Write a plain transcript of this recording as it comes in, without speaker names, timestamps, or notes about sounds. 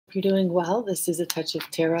You're doing well. This is a touch of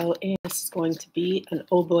tarot, and this is going to be an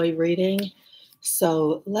oh boy reading.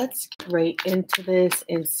 So let's get right into this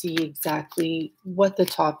and see exactly what the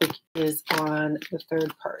topic is on the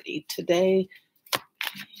third party today.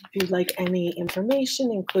 If you'd like any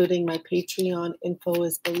information, including my Patreon info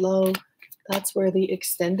is below. That's where the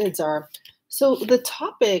extendeds are. So the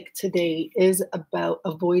topic today is about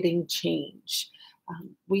avoiding change.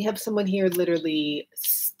 We have someone here literally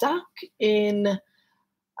stuck in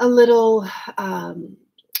a little,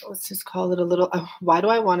 let's just call it a little, why do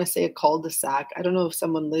I want to say a cul-de-sac? I don't know if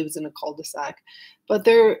someone lives in a cul-de-sac, but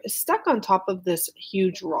they're stuck on top of this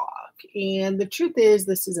huge rock. And the truth is,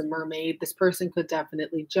 this is a mermaid. This person could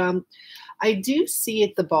definitely jump. I do see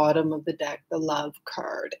at the bottom of the deck, the love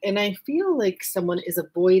card. And I feel like someone is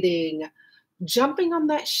avoiding jumping on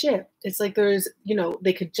that ship. It's like there's,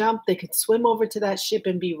 they could jump, they could swim over to that ship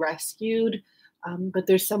and be rescued. But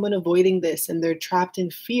there's someone avoiding this, and they're trapped in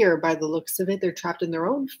fear by the looks of it. They're trapped in their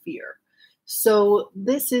own fear. So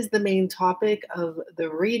this is the main topic of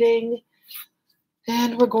the reading.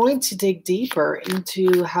 And we're going to dig deeper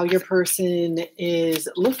into how your person is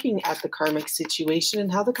looking at the karmic situation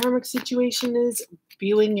and how the karmic situation is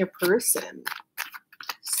viewing your person.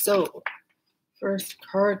 So first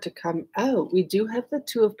card to come out, we do have the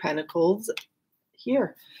Two of Pentacles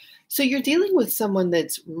here. So you're dealing with someone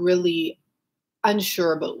that's really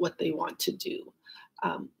unsure about what they want to do.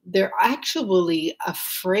 They're actually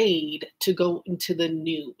afraid to go into the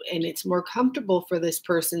new, and it's more comfortable for this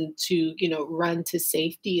person to, run to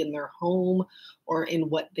safety in their home or in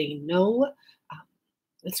what they know.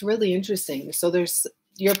 It's really interesting. So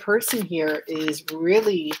your person here is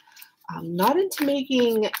really not into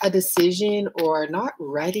making a decision or not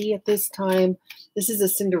ready at this time. This is a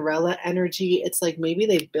Cinderella energy. It's like maybe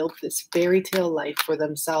they built this fairy tale life for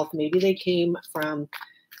themselves. Maybe they came from,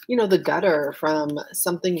 the gutter, from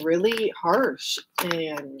something really harsh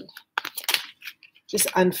and just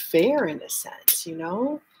unfair in a sense,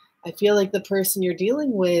 I feel like the person you're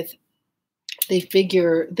dealing with, they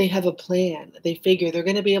figure they have a plan. They figure they're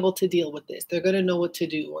going to be able to deal with this. They're going to know what to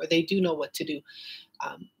do, or they do know what to do.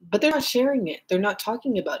 But they're not sharing it. They're not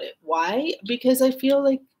talking about it. Why? Because I feel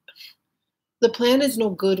like the plan is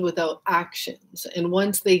no good without actions. And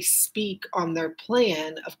once they speak on their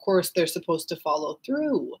plan, of course, they're supposed to follow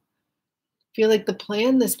through. I feel like the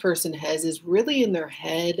plan this person has is really in their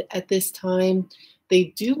head at this time.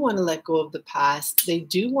 They do want to let go of the past. They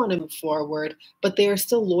do want to move forward, but they are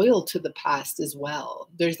still loyal to the past as well.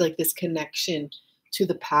 There's like this connection to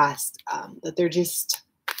the past that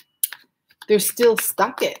they're still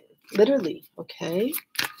stuck in, literally, okay?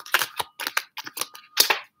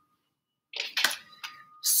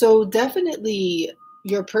 So definitely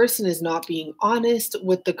your person is not being honest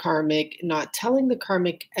with the karmic, not telling the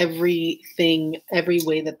karmic everything, every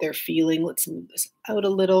way that they're feeling. Let's move this out a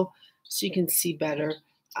little so you can see better.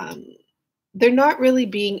 They're not really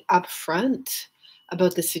being upfront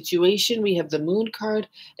about the situation. We have the Moon card,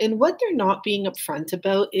 and what they're not being upfront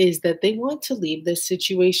about is that they want to leave this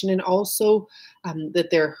situation, and also that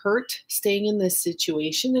they're hurt staying in this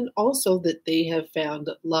situation, and also that they have found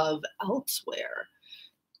love elsewhere.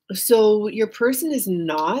 So your person is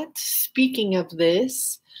not speaking of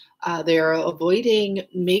this. They are avoiding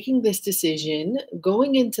making this decision,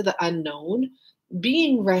 going into the unknown,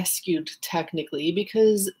 being rescued technically,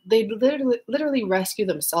 because they literally rescue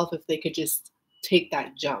themselves if they could just take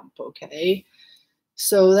that jump, okay?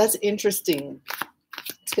 So that's interesting.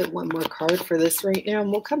 Let's get one more card for this right now,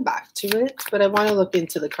 and we'll come back to it. But I want to look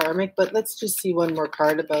into the karmic, but let's just see one more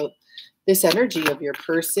card about this energy of your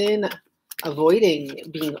person. Avoiding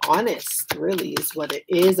being honest, really, is what it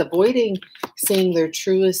is. Avoiding saying their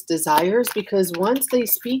truest desires, because once they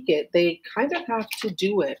speak it, they kind of have to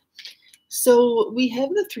do it. So we have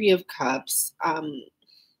the Three of Cups.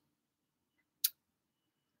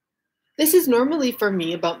 This is normally for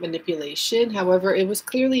me about manipulation. However, it was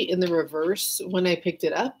clearly in the reverse when I picked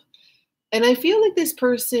it up. And I feel like this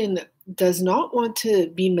person does not want to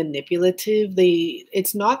be manipulative.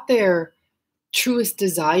 It's not their truest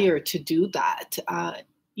desire to do that.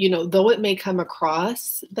 Though it may come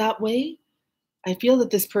across that way, I feel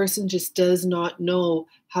that this person just does not know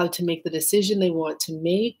how to make the decision they want to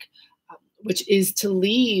make, which is to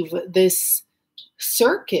leave this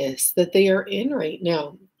circus that they are in right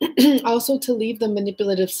now. Also to leave the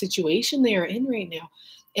manipulative situation they are in right now.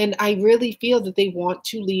 And I really feel that they want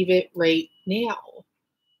to leave it right now.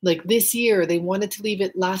 Like this year, they wanted to leave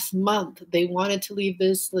it last month. They wanted to leave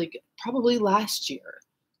this like probably last year.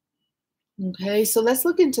 Okay, so let's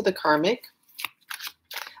look into the karmic.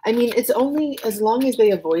 I mean, it's only, as long as they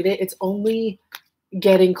avoid it, it's only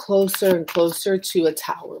getting closer and closer to a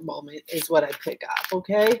tower moment is what I pick up,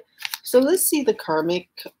 okay? So let's see the karmic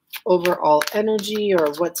overall energy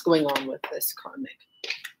or what's going on with this karmic.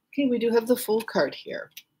 Okay, we do have the Fool card here.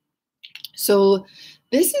 So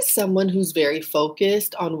this is someone who's very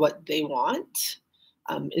focused on what they want,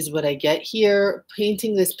 is what I get here.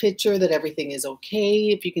 Painting this picture that everything is okay.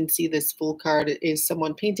 If you can see this Fool card, it is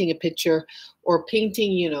someone painting a picture or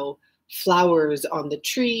painting, you know, flowers on the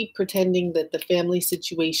tree, pretending that the family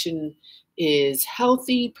situation is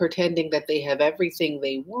healthy, pretending that they have everything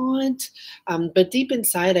they want. But deep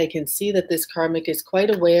inside, I can see that this karmic is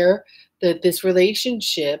quite aware that this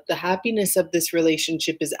relationship, the happiness of this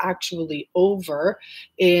relationship is actually over.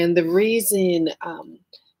 And the reason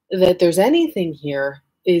that there's anything here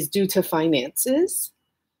is due to finances.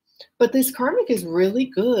 But this karmic is really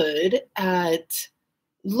good at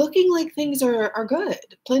looking like things are good,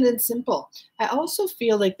 plain and simple. I also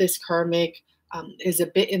feel like this karmic is a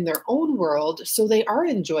bit in their own world, so they are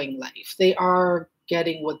enjoying life. They are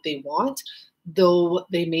getting what they want, though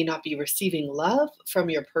they may not be receiving love from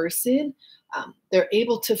your person. They're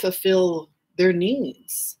able to fulfill their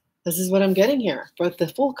needs. This is what I'm getting here with the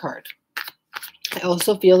Fool card. I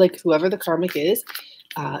also feel like whoever the karmic is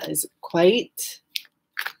quite,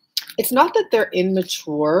 it's not that they're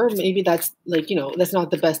immature. Maybe that's like, you know, that's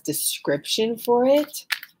not the best description for it,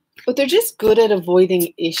 but they're just good at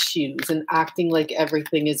avoiding issues and acting like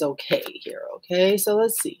everything is okay here. Okay, so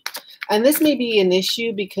let's see. And this may be an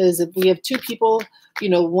issue because if we have two people, you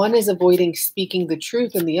know, one is avoiding speaking the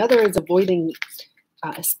truth and the other is avoiding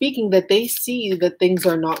speaking that they see that things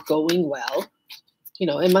are not going well. You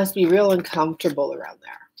know, it must be real uncomfortable around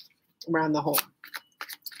there, around the home.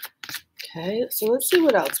 Okay, so let's see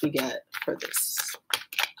what else we get for this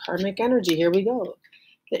karmic energy. Here we go.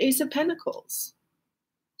 The Ace of Pentacles.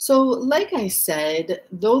 So like I said,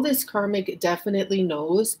 though this karmic definitely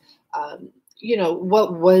knows, you know,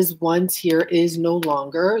 what was once here is no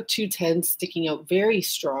longer. 210 sticking out very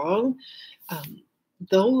strong.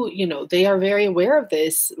 Though, you know, they are very aware of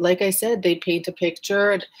this. Like I said, they paint a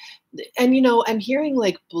picture. And you know, I'm hearing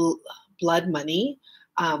like blood money.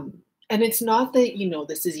 And it's not that, you know,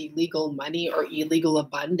 this is illegal money or illegal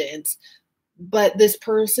abundance, but this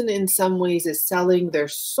person in some ways is selling their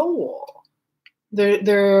soul.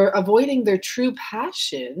 They're avoiding their true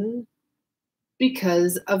passion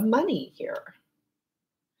because of money here.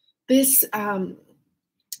 This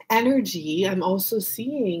energy I'm also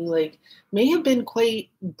seeing like may have been quite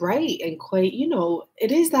bright and quite, you know,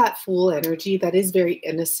 it is that Fool energy that is very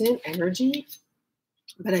innocent energy,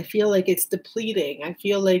 but I feel like it's depleting. I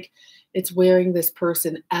feel like it's wearing this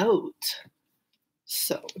person out.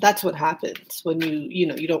 So that's what happens when you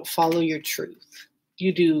know, you don't follow your truth.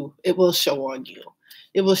 You do, it will show on you.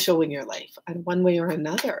 It will show in your life in one way or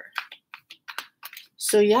another.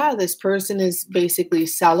 So yeah, this person is basically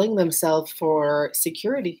selling themselves for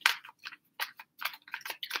security.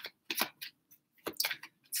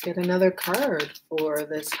 Let's get another card for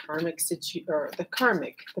this karmic or the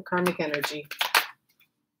karmic energy.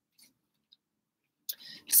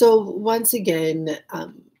 So once again,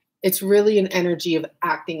 it's really an energy of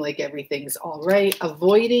acting like everything's all right,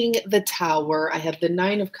 avoiding the Tower. I have the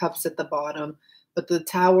 9 of Cups at the bottom, but the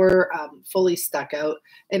Tower fully stuck out.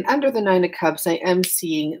 And under the 9 of Cups, I am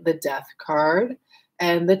seeing the Death card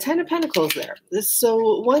and the 10 of Pentacles there.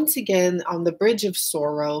 So once again, on the Bridge of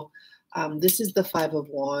Sorrow, this is the 5 of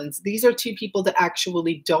Wands. These are two people that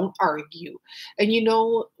actually don't argue. And you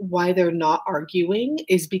know why they're not arguing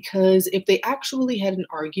is because if they actually had an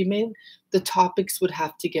argument, the topics would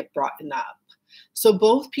have to get brought up. So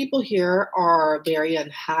both people here are very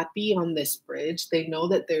unhappy on this bridge. They know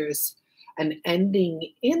that there's an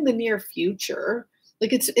ending in the near future.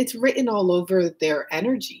 Like it's written all over their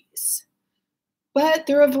energies. But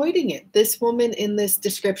they're avoiding it. This woman in this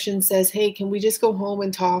description says, hey, can we just go home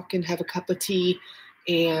and talk and have a cup of tea?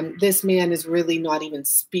 And this man is really not even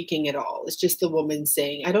speaking at all. It's just the woman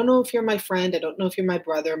saying, I don't know if you're my friend. I don't know if you're my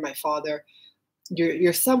brother, my father.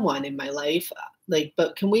 You're someone in my life. Like,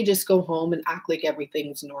 but can we just go home and act like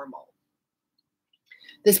everything's normal?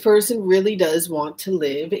 This person really does want to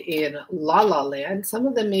live in La La Land. Some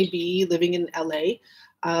of them may be living in LA.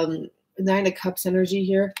 9 of Cups energy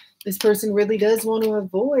here. This person really does want to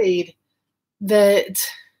avoid that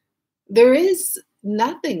there is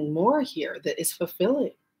nothing more here that is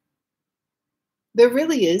fulfilling. There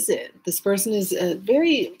really isn't. This person is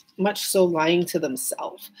very much so lying to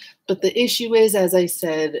themselves. But the issue is, as I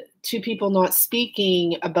said, two people not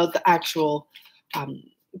speaking about the actual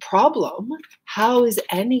problem. How is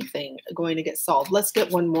anything going to get solved? Let's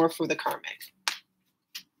get one more for the karmic.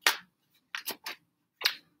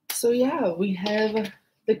 So yeah, we have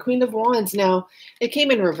the Queen of Wands. Now, it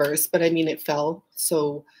came in reverse, but I mean, it fell.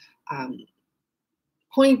 So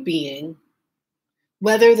point being,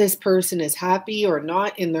 whether this person is happy or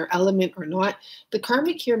not, in their element or not, the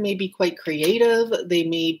karmic here may be quite creative. They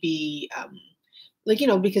may be, like, you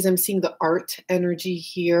know, because I'm seeing the art energy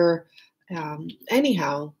here.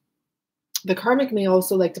 Anyhow, the karmic may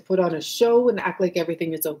also like to put on a show and act like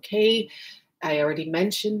everything is okay. I already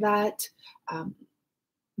mentioned that.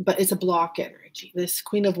 But it's a block energy. This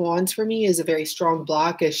Queen of Wands for me is a very strong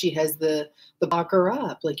block, as she has the blocker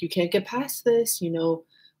up. Like, you can't get past this, you know.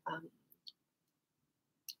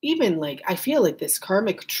 Even like, I feel like this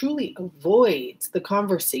karmic truly avoids the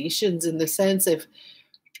conversations, in the sense if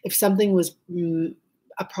something was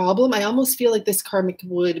a problem, I almost feel like this karmic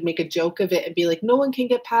would make a joke of it and be like, no one can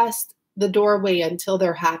get past the doorway until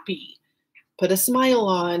they're happy. Put a smile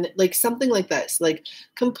on, like something like this, like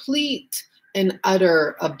complete and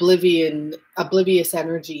utter oblivious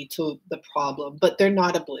energy to the problem. But they're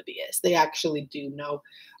not oblivious. They actually do know.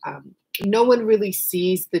 No one really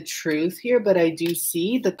sees the truth here, but I do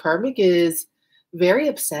see the karmic is very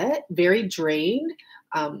upset, very drained,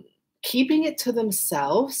 keeping it to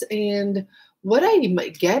themselves. And what I'm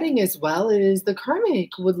getting as well is the karmic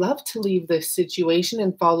would love to leave this situation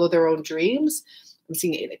and follow their own dreams. I'm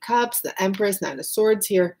seeing 8 of Cups, the Empress, 9 of Swords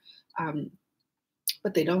here,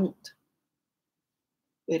 but they don't.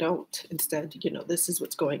 They don't. Instead, you know, this is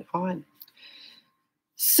what's going on.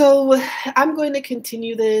 So I'm going to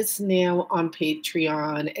continue this now on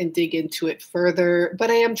Patreon and dig into it further, but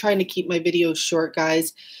I am trying to keep my videos short,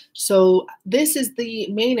 guys. So this is the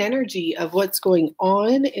main energy of what's going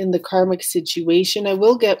on in the karmic situation. I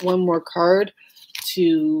will get one more card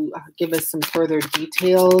to give us some further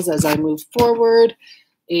details as I move forward.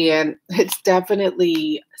 And it's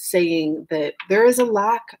definitely saying that there is a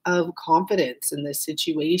lack of confidence in this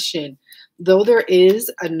situation, though there is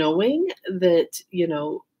a knowing that, you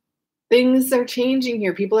know, things are changing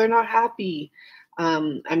here. People are not happy.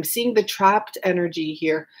 I'm seeing the trapped energy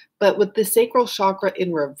here, but with the sacral chakra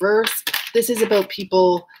in reverse, this is about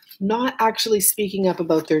people not actually speaking up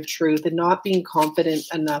about their truth and not being confident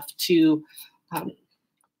enough to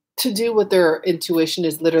do what their intuition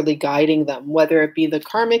is literally guiding them, whether it be the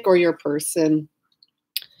karmic or your person.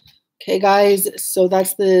 Okay, guys, so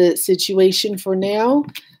that's the situation for now.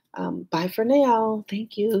 Bye for now.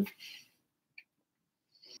 Thank you.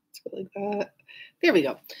 Let's go like that. There we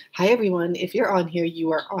go. Hi, everyone. If you're on here,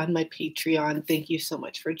 you are on my Patreon. Thank you so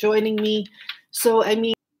much for joining me. So, I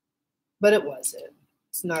mean, but it wasn't.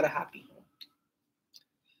 It's not a happy one.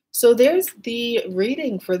 So there's the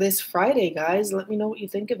reading for this Friday, guys. Let me know what you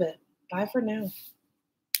think of it. Bye for now.